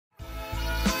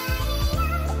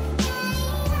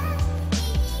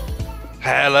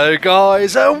Hello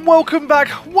guys, and welcome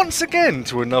back once again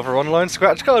to another online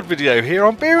scratch card video here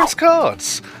on Bierans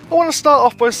Cards. I want to start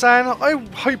off by saying I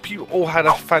hope you all had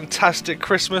a fantastic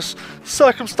Christmas.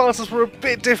 Circumstances were a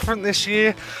bit different this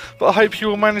year, but I hope you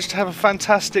all managed to have a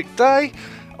fantastic day.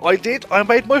 I did. I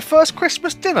made my first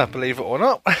Christmas dinner, believe it or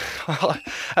not.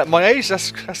 At my age,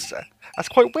 that's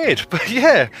quite weird. But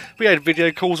yeah, we had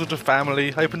video calls with the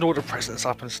family, opened all the presents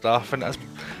up and stuff, and that's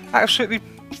absolutely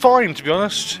fine, to be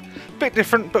honest. Bit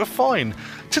different, but fine.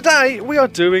 Today we are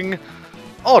doing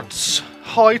odds,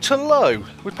 high to low.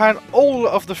 We're playing all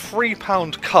of the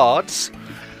 £3 cards,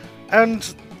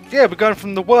 and yeah, we're going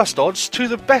from the worst odds to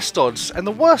the best odds, and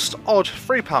the worst odd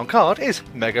 £3 card is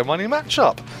Mega Money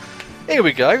Matchup. Here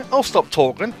we go. I'll stop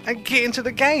talking and get into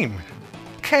the game.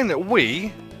 Can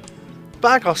we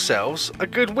bag ourselves a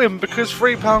good win, because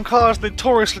 £3 cards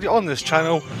notoriously on this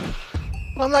channel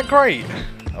aren't that great.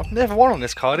 I've never won on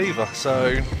this card either,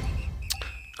 so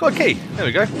got a key. There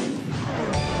we go.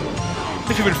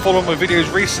 If you've been following my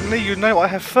videos recently, you know I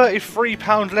have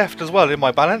 £33 left as well in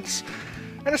my balance,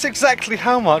 and it's exactly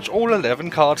how much all 11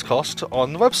 cards cost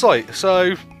on the website.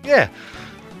 So yeah,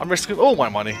 I'm risking all my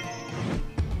money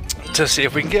to see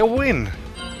if we can get a win.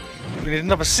 We need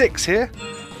another 6 here.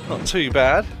 Not too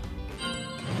bad.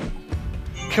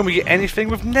 Can we get anything?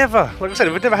 We've never, like I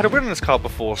said, we've never had a win on this card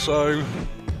before, so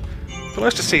it's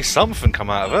nice to see something come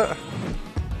out of it.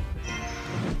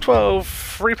 12,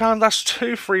 £3, that's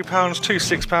 2 £3, 2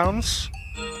 £6.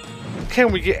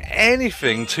 Can we get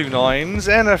anything? 2 9s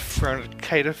and a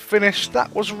 300k to finish.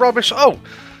 That was rubbish. Oh,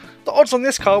 the odds on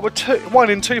this card were 1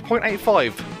 in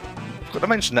 2.85. Forgot to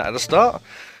mention that at the start.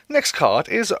 Next card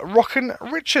is Rockin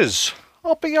Riches.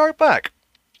 I'll be right back.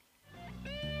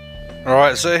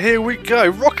 Alright, so here we go.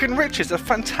 Rockin Riches, a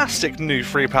fantastic new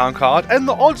 £3 card, and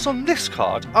the odds on this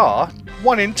card are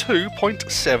 1 in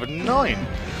 2.79.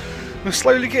 We're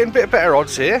slowly getting a bit better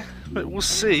odds here, but we'll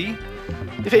see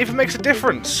if it even makes a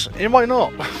difference. It might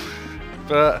not.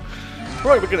 But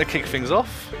right, we're going to kick things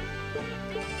off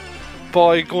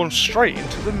by going straight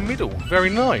into the middle.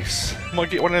 Very nice. Might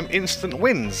get one of them instant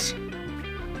wins.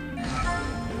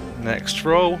 Next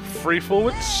roll, 3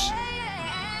 forwards.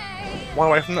 1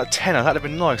 away from that tenner, that'd have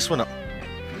been nice, wouldn't it?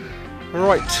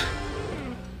 Right.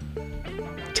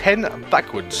 10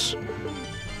 backwards.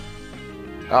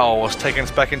 Oh, it's taking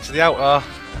us back into the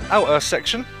outer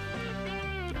section.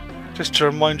 Just to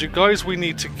remind you guys, we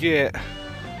need to get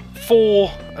 4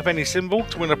 of any symbol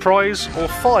to win a prize, or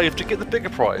 5 to get the bigger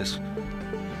prize.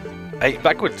 8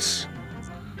 backwards.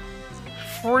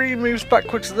 3 moves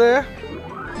backwards there.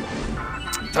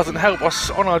 Doesn't help us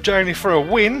on our journey for a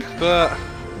win, but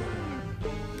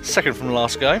second from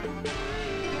last go.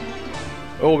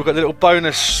 Oh, we've got a little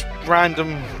bonus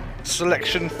random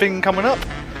selection thing coming up.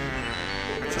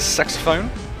 It's a saxophone.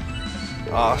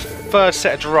 Our third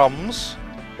set of drums.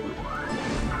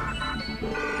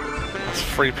 That's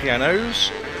 3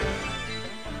 pianos.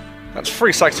 That's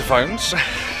 3 saxophones.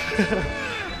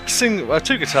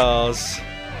 2 guitars.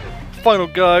 Final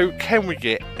go. Can we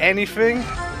get anything?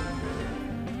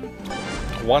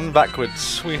 1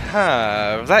 backwards. We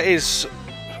have. That is.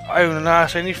 Oh no,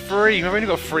 it's only 3. We've only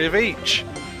got 3 of each.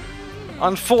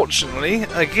 Unfortunately,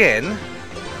 again,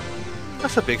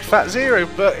 that's a big fat 0,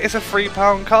 but it's a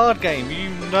 £3 card game. You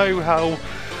know how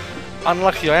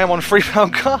unlucky I am on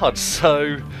 £3 cards,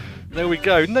 so there we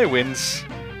go. No wins.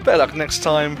 Better luck next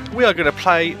time. We are going to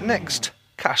play next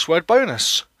Cashword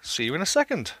bonus. See you in a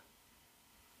second.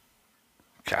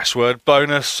 Cashword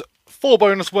bonus. 4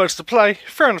 bonus words to play,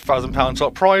 £300,000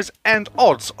 top prize, and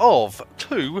odds of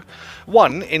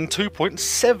 1 in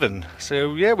 2.7.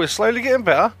 So yeah, we're slowly getting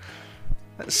better.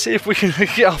 Let's see if we can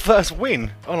get our first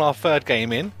win on our third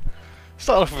game in.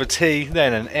 Start off with a T,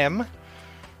 then an M.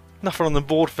 Nothing on the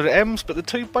board for the M's, but the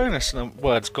 2 bonus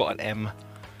words got an M.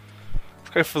 Let's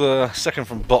go for the second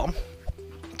from bottom.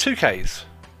 2 Ks.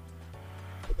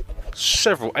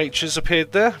 Several H's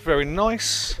appeared there, very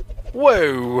nice.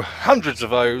 Whoa, hundreds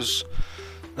of those.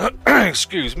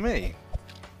 Excuse me.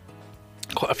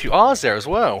 Quite a few R's there as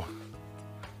well.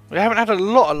 We haven't had a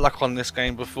lot of luck on this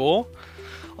game before.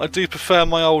 I do prefer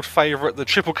my old favourite, the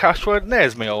triple cash word.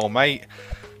 There's me old mate.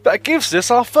 But it gives us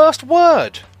our first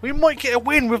word. We might get a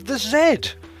win with the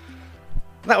Z.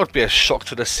 That would be a shock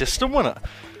to the system, wouldn't it?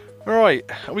 Right,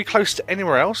 are we close to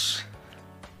anywhere else?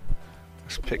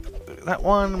 Let's pick that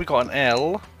one. We got an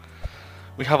L.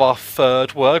 We have our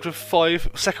third word with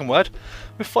 5, second word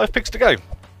with 5 picks to go.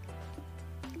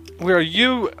 We're a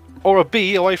U or a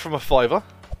B away from a 5er.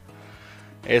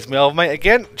 Here's my old mate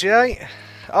again, J.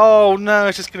 Oh no,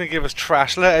 it's just going to give us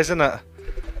trash letters, isn't it?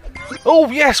 Oh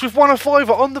yes, we've won a 5er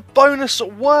on the bonus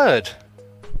word.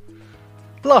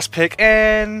 Last pick,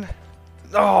 and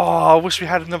oh, I wish we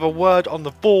had another word on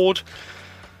the board,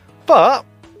 but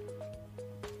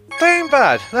that ain't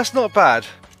bad. That's not bad.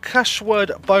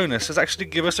 Cashword bonus has actually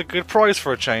given us a good prize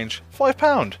for a change.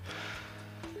 £5.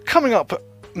 Coming up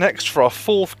next for our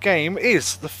fourth game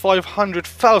is the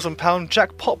 £500,000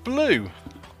 Jackpot Blue.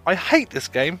 I hate this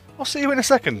game. I'll see you in a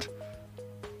second.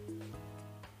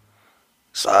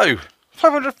 So,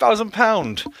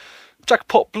 £500,000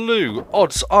 Jackpot Blue.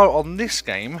 Odds are on this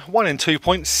game 1 in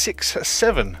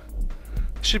 2.67.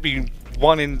 Should be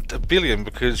 1 in a billion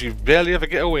because you barely ever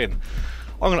get a win.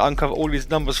 I'm going to uncover all these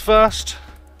numbers first.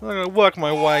 I'm going to work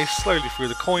my way slowly through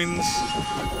the coins.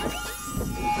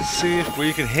 See if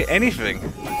we can hit anything.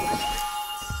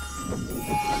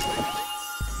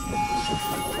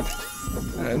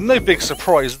 No big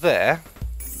surprise there.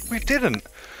 We didn't.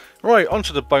 Right,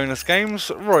 onto the bonus games.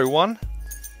 Row 1.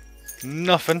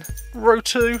 Nothing. Row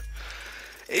 2.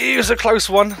 It was a close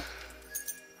one.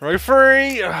 Row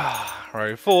 3.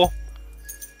 Row 4.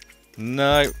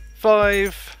 No.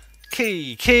 5.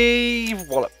 Key.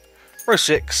 Wallop. Row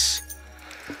 6.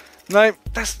 No,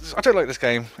 I don't like this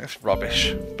game. It's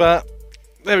rubbish. But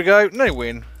there we go. No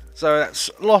win. So that's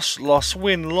loss,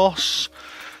 win, loss.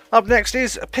 Up next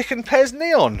is Pick and Pairs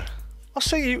Neon. I'll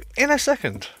see you in a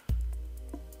second.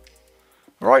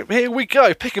 Right, here we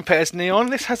go. Pick and Pairs Neon.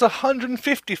 This has a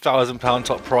 £150,000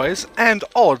 top prize and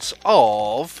odds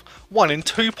of 1 in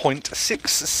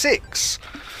 2.66.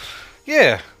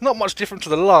 Yeah, not much different to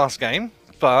the last game,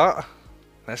 but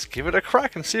let's give it a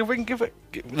crack and see if we can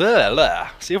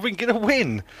see if we can get a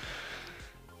win.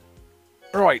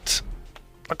 Right,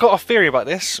 I've got a theory about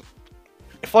this.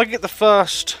 If I get the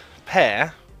first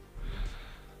pair,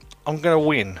 I'm going to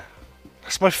win.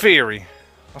 That's my theory.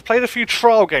 I've played a few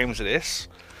trial games of this,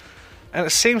 and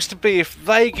it seems to be if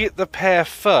they get the pair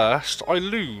first, I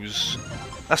lose.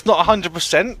 That's not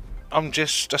 100%.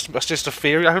 That's just a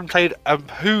theory. I haven't played a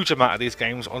huge amount of these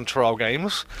games on trial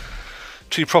games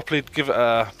to properly give it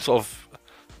a sort of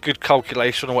good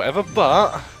calculation or whatever,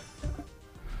 but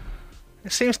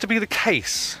it seems to be the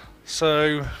case.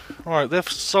 So, right, they've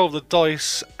solved the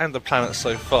dice and the planets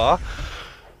so far.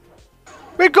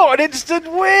 We've got an instant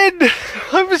win!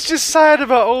 I was just sad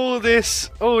about all this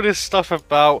stuff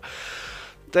about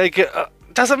they get.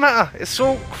 Doesn't matter. It's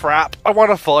all crap. I won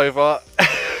a £5.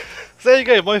 There you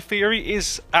go. My theory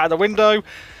is out of the window.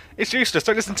 It's useless.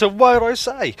 Don't listen to a word I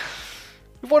say.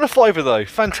 We've won a £5 though.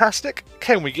 Fantastic.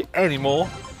 Can we get any more?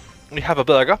 We have a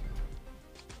burger.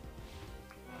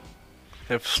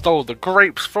 They've stole the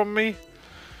grapes from me.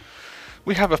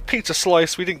 We have a pizza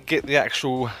slice. We didn't get the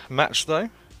actual match though.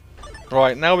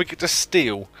 Right, now we get to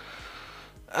steal.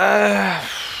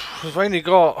 We've only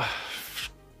got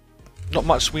not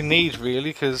much we need really,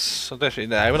 because we're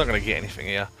not going to get anything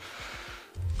here.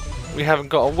 We haven't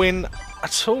got a win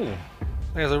at all.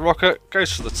 There's a rocket,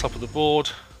 goes to the top of the board.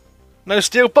 No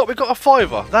steal, but we got a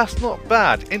 £5. That's not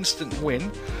bad. Instant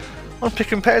win on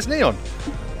Pick and Pairs Neon.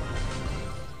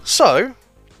 So,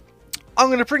 I'm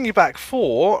going to bring you back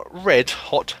for Red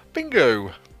Hot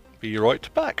Bingo. Be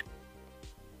right back.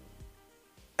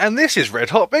 And this is Red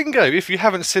Hot Bingo. If you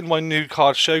haven't seen my new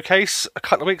card showcase a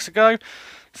couple of weeks ago,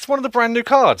 it's one of the brand new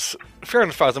cards.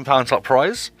 £300,000 top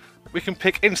prize. We can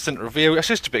pick instant reveal. It's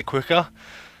just a bit quicker.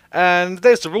 And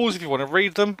there's the rules if you want to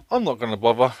read them. I'm not going to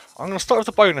bother. I'm going to start with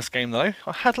the bonus game though.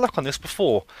 I had luck on this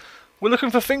before. We're looking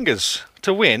for fingers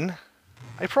to win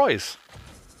a prize.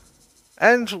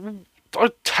 And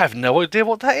I have no idea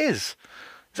what that is.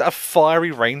 Is that a fiery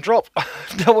raindrop? I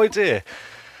have no idea.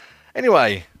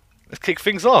 Anyway, let's kick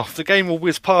things off. The game will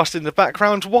whiz past in the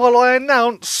background while I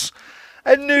announce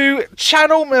a new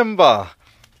channel member.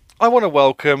 I want to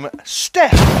welcome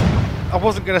Steph. I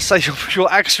wasn't going to say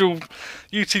your actual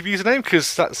YouTube username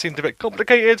because that seemed a bit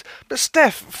complicated. But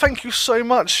Steph, thank you so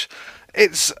much.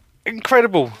 It's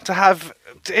incredible to have,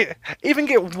 even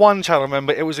get one channel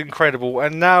member. It was incredible.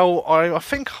 And now I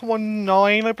think I'm on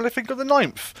 9, I think of the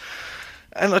 9th.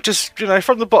 And I just,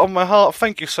 from the bottom of my heart,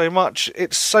 thank you so much.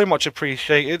 It's so much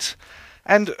appreciated.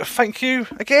 And thank you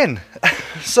again.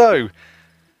 So,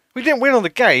 we didn't win on the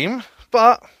game,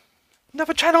 but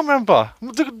another channel member.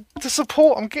 The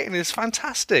support I'm getting is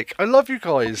fantastic. I love you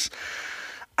guys.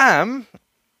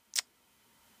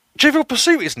 Trivial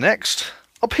Pursuit is next.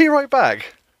 I'll be right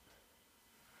back.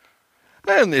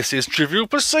 And this is Trivial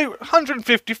Pursuit.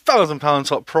 £150,000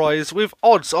 top prize with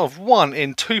odds of 1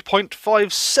 in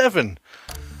 2.57.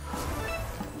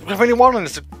 We've only won on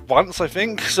this once, I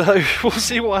think, so we'll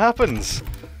see what happens.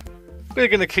 We're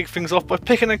going to kick things off by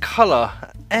picking a colour.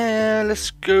 And let's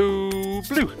go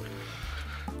blue.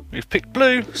 We've picked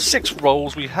blue. 6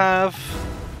 rolls we have.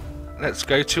 let's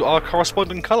go to our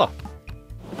corresponding colour.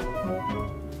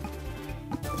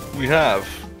 We have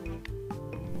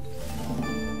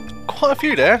quite a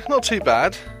few there, not too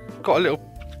bad. Got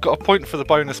a point for the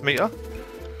bonus meter.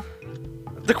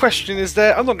 The question is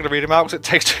there. I'm not going to read them out because it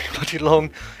takes too bloody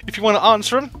long. If you want to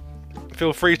answer them,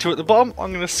 feel free to at the bottom.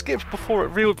 I'm going to skip before it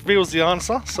reveals the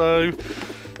answer, so you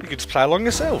can just play along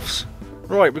yourselves.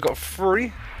 Right, we've got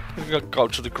 3. We've got to go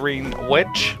up to the green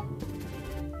wedge.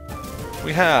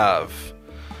 We have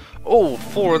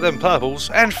 4 of them purples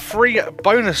and 3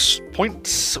 bonus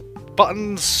points,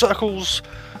 buttons, circles,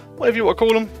 whatever you want to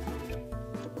call them.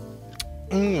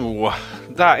 Ooh,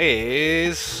 that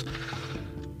is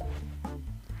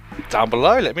down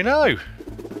below. Let me know.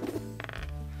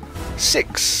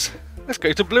 6. Let's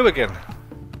go to blue again.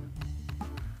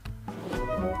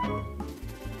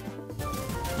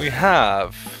 We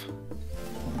have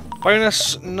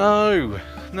bonus. No,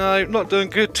 not doing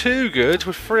good. Too good.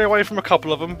 We're 3 away from a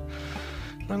couple of them.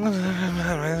 Well,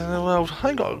 I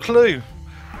ain't got a clue.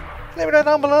 Let me know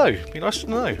down below. Be nice to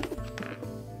know.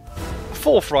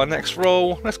 4 for our next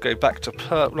roll. Let's go back to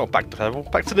not back to purple.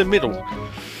 Back to the middle.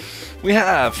 We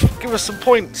have. Give us some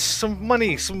points, some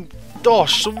money, some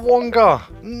dosh, some wonga.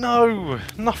 No,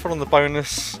 nothing on the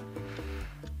bonus.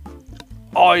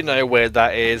 I know where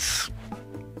that is.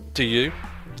 Do you?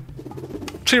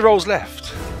 2 rolls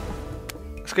left.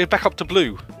 Let's go back up to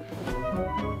blue.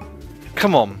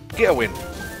 Come on, get a win.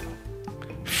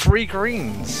 3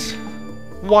 greens.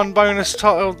 1 bonus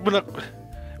title. We're not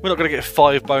going to get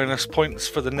 5 bonus points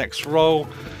for the next roll.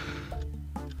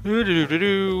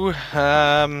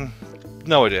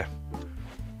 No idea.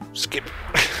 Skip.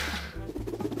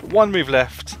 1 move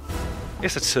left.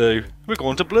 It's a 2. We're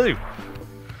going to blue.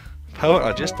 Poet,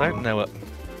 I just don't know it.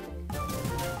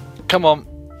 Come on.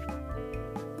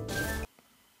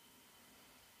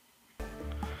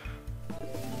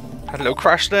 Had a little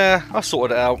crash there. I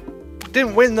sorted it out.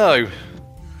 Didn't win though.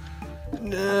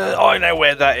 I know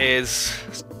where that is.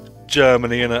 It's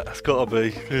Germany, innit? It's gotta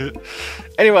be.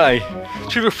 Anyway,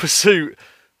 Trivial Pursuit.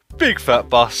 Big fat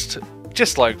bust.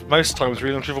 Just like most times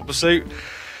really on Trivial Pursuit.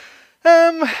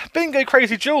 Bingo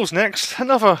Crazy Jewels next.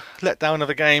 Another letdown of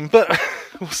a game, but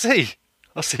we'll see.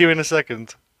 I'll see you in a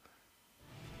second.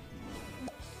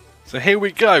 So here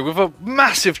we go with a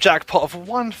massive jackpot of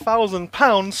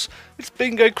 £1,000. It's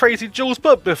Bingo Crazy Jewels,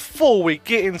 but before we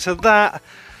get into that,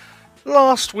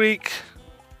 last week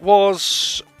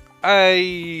was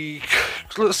I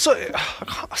still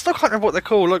can't remember what they're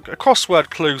called, like a crossword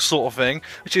clue sort of thing,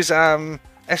 which is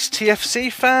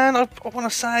STFC fan, I want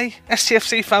to say.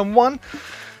 STFC fan 1.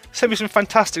 Sent me some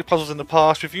fantastic puzzles in the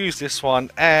past. We've used this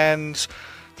one, and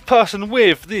the person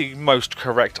with the most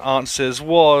correct answers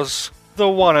was the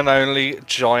one and only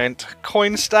Giant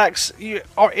Coin Stacks. You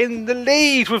are in the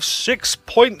lead with 6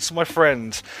 points, my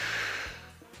friend.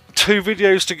 2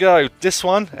 videos to go. This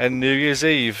one and New Year's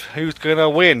Eve. Who's gonna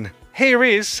win? Here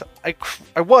is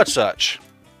a word search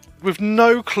with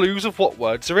no clues of what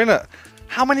words are in it.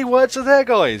 How many words are there,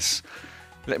 guys?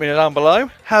 Let me know down below.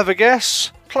 Have a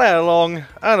guess, play along,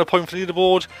 and a point for the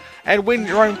leaderboard, and win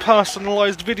your own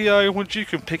personalised video, which you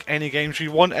can pick any games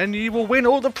you want, and you will win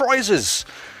all the prizes.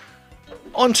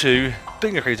 On to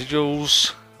Bingo Crazy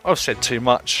Jewels. I've said too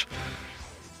much.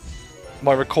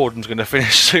 My recording's going to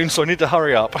finish soon, so I need to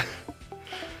hurry up.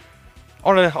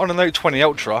 On a Note 20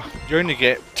 Ultra, you only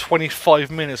get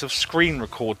 25 minutes of screen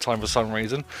record time for some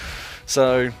reason.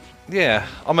 So, yeah,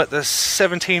 I'm at the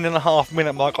 17.5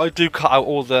 minute mark. I do cut out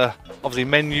all the, obviously,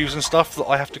 menus and stuff that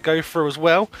I have to go through as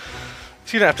well.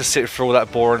 So you don't have to sit through all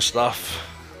that boring stuff.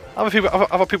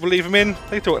 Other people leave them in,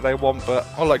 they do what they want, but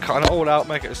I like cutting it all out,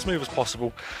 make it as smooth as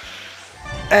possible.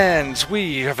 And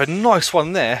we have a nice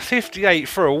one there, 58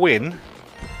 for a win.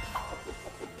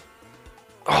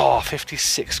 Oh,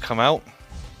 56 come out.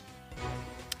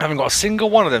 I haven't got a single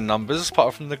one of them numbers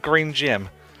apart from the green gem.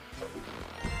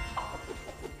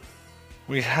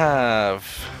 We have,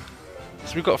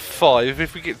 so we've got 5.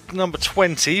 If we get number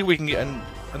 20, we can get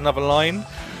another line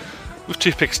with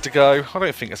 2 picks to go. I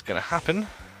don't think it's going to happen.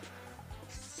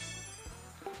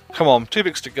 Come on, 2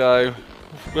 picks to go.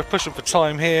 We're pushing for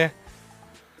time here.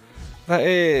 That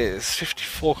is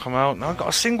 54 come out. Now I've got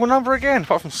a single number again,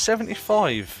 apart from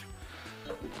 75.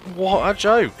 What a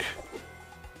joke.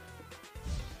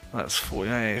 That's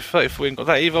 48, 34. We ain't got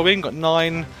that either. We ain't got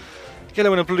 9.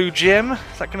 Yellow and a blue gem.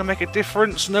 Is that going to make a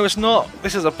difference? No, it's not.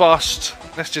 This is a bust.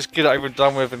 Let's just get it over and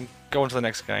done with and go on to the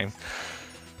next game.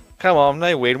 Come on,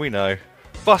 they win, we know.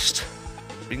 Bust.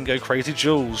 Bingo Crazy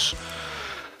Jewels.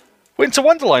 Winter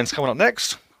Wonderland's coming up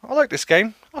next. I like this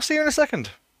game. I'll see you in a second.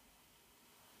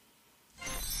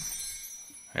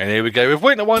 And here we go with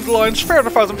Winter Wonderland's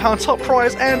 £300,000 top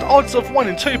prize and odds of 1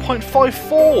 in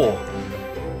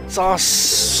 2.54. So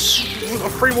we've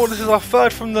got 3 more. This is our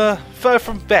third from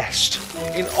best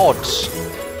in odds.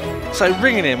 So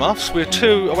ringing him off, we're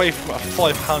 2 away from a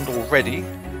 £5 already.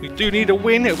 We do need a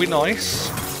win, it'll be nice.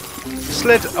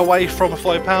 Sled away from a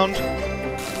 £5.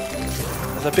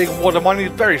 There's a big wad of money,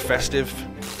 very festive.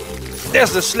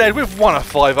 There's the sled, we've won a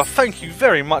 £5. Thank you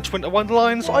very much, Winter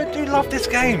Wonderlands. I do love this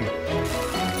game.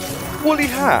 Woolly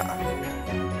hat.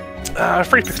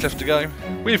 3 picks left to go.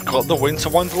 We've got the Winter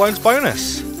Wonderlands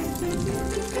bonus.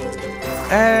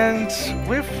 And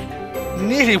we've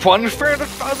nearly won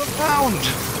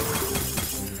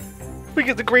 £300,000. We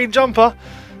get the green jumper.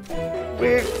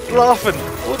 We're laughing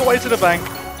all the way to the bank.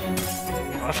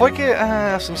 If I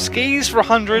get some skis for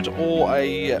 100 or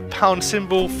a pound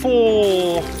symbol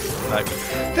for... No,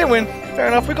 didn't win. Fair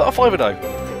enough, we got a £5 though.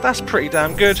 That's pretty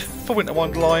damn good for Winter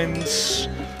Wonderlands.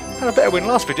 Had a better win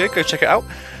last video, go check it out.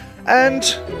 And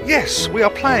yes, we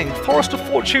are playing Forest of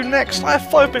Fortune next. I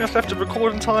have 5 minutes left of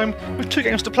recording time with 2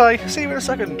 games to play. See you in a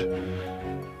second.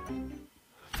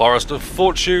 Forest of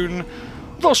Fortune.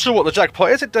 Not sure what the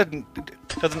jackpot is, it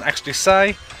doesn't actually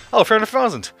say. Oh,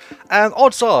 300,000. And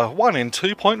odds are 1 in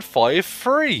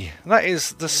 2.53. That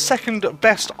is the second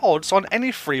best odds on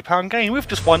any £3 game. We've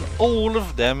just won all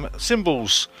of them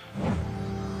symbols.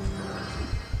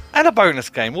 And a bonus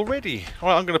game already.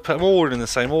 Alright, I'm going to put them all in the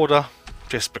same order,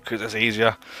 just because it's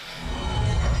easier.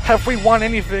 Have we won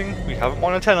anything? We haven't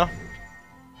won a tenner.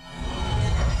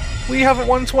 We haven't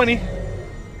won 20.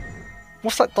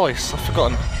 What's that dice? I've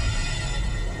forgotten.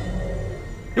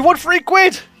 We won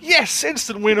 £3! Yes!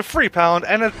 Instant win of £3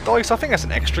 and a dice. I think that's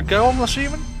an extra go, I'm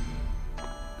assuming.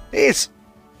 It is.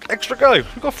 Extra go.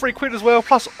 We've got £3 as well,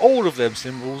 plus all of them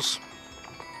symbols.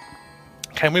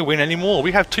 Can we win any more?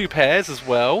 We have 2 pairs as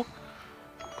well.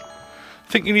 I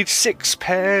think you need 6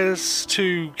 pairs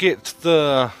to get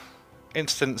the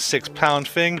instant £6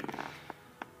 thing.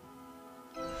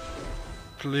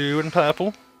 Blue and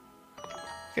purple.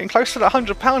 Getting close to that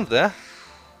 £100 there.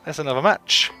 There's another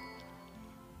match.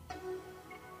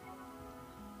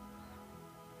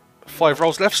 5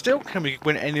 rolls left still. Can we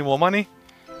win any more money?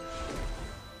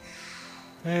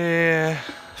 Yeah,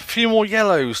 a few more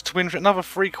yellows to win another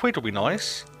 £3 will be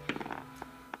nice.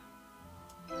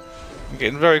 I'm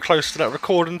getting very close to that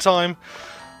recording time.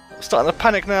 I'm starting to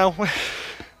panic now. I'm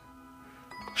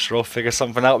sure I'll figure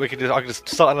something out. I can just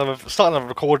start another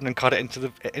recording and cut it into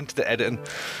the editing.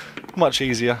 Much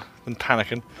easier than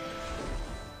panicking.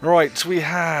 Right,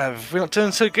 we're not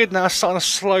doing so good now. It's starting to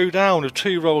slow down with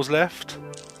 2 rolls left.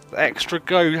 The extra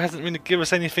go hasn't really given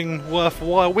us anything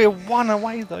worthwhile. We're 1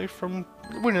 away though from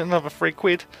winning another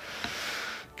 £3.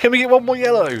 Can we get 1 more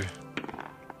yellow?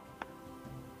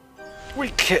 No, we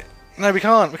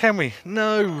can't. Can we?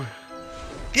 No.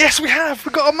 Yes, we have.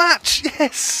 We got a match.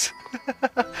 Yes.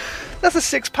 That's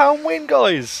a £6 win,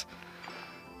 guys.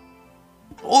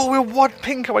 Oh, we're 1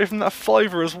 pink away from that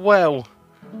 £5 as well.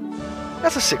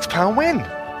 That's a £6 win.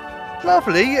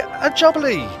 Lovely. A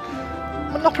jubbly.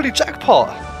 Monopoly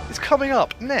jackpot is coming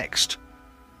up next.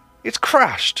 It's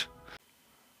crashed.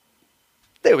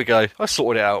 There we go. I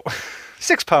sorted it out.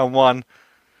 £6 won.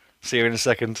 See you in a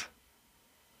second.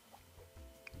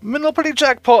 Monopoly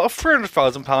jackpot of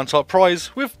 £300,000 top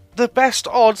prize with the best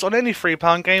odds on any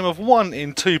 £3 game of 1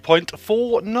 in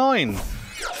 2.49.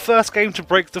 First game to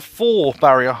break the 4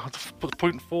 barrier.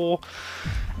 0.4.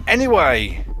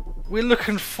 Anyway, we're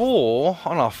looking for,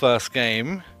 on our first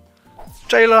game,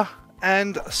 Jailer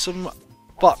and some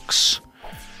bucks.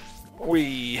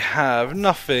 We have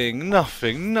nothing.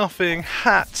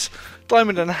 Hat.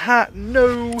 Diamond and hat,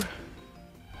 no.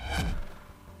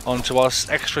 On to our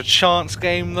extra chance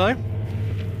game though.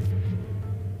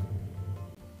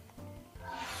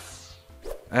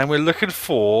 And we're looking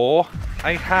for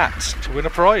a hat to win a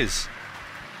prize.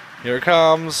 Here it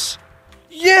comes.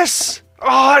 Yes! Oh,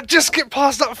 I just get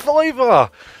past that £5.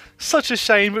 Such a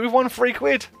shame, but we've won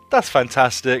 £3. That's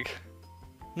fantastic.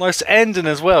 Nice ending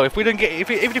as well. If we don't get,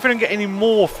 even if we don't get any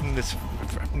more from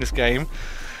this game,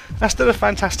 that's still a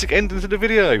fantastic ending to the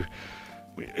video.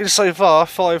 So far,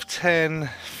 5, 10,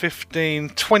 15,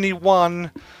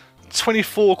 21,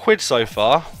 24 quid so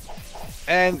far.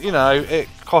 And, you know, it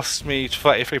costs me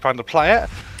 £33 to play it,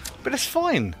 but it's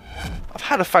fine. I've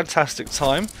had a fantastic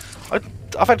time.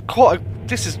 I've had quite a...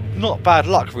 This is not bad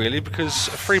luck, really, because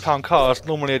 £3 cards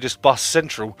normally are just bust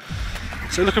central.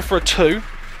 So looking for a 2.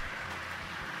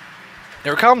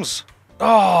 Here it comes.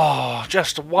 Oh,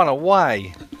 just 1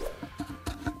 away.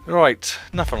 Right,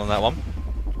 nothing on that one.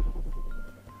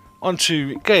 On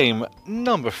to game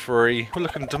number 3. We're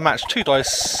looking to match 2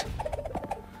 dice.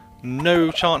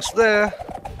 No chance there.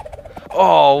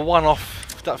 Oh, one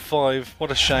off that 5.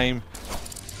 What a shame.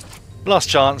 Last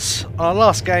chance. On our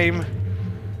last game,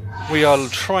 we are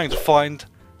trying to find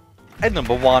a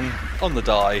number 1 on the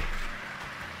die.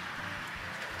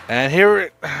 And here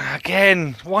it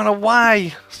again, 1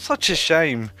 away. Such a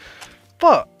shame.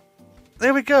 But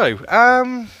there we go.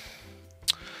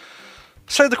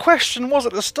 So the question was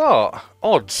at the start,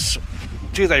 odds.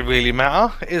 Do they really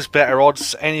matter? Is better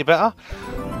odds any better?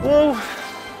 Well,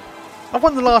 I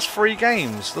won the last 3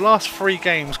 games. The last 3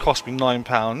 games cost me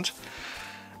 £9.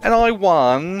 And I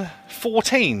won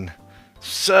 14.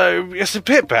 So it's a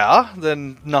bit better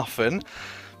than nothing.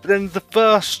 But then the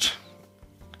first,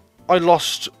 I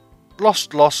lost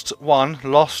 1,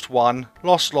 lost 1,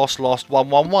 lost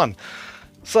 1.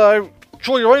 So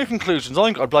draw your own conclusions. I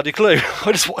ain't got a bloody clue.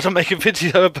 I just wanted to make a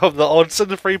video about the odds and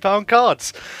the £3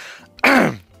 cards.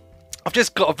 I've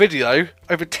just got a video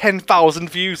over 10,000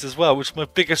 views as well, which is my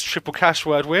biggest triple cash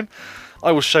word win.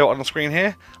 I will show it on the screen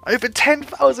here. Over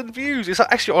 10,000 views. It's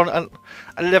actually on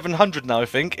 1,100 now, I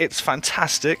think. It's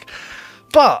fantastic.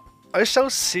 But I shall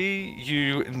see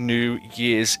you New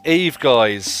Year's Eve,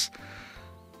 guys.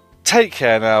 Take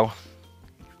care now.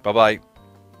 Bye-bye.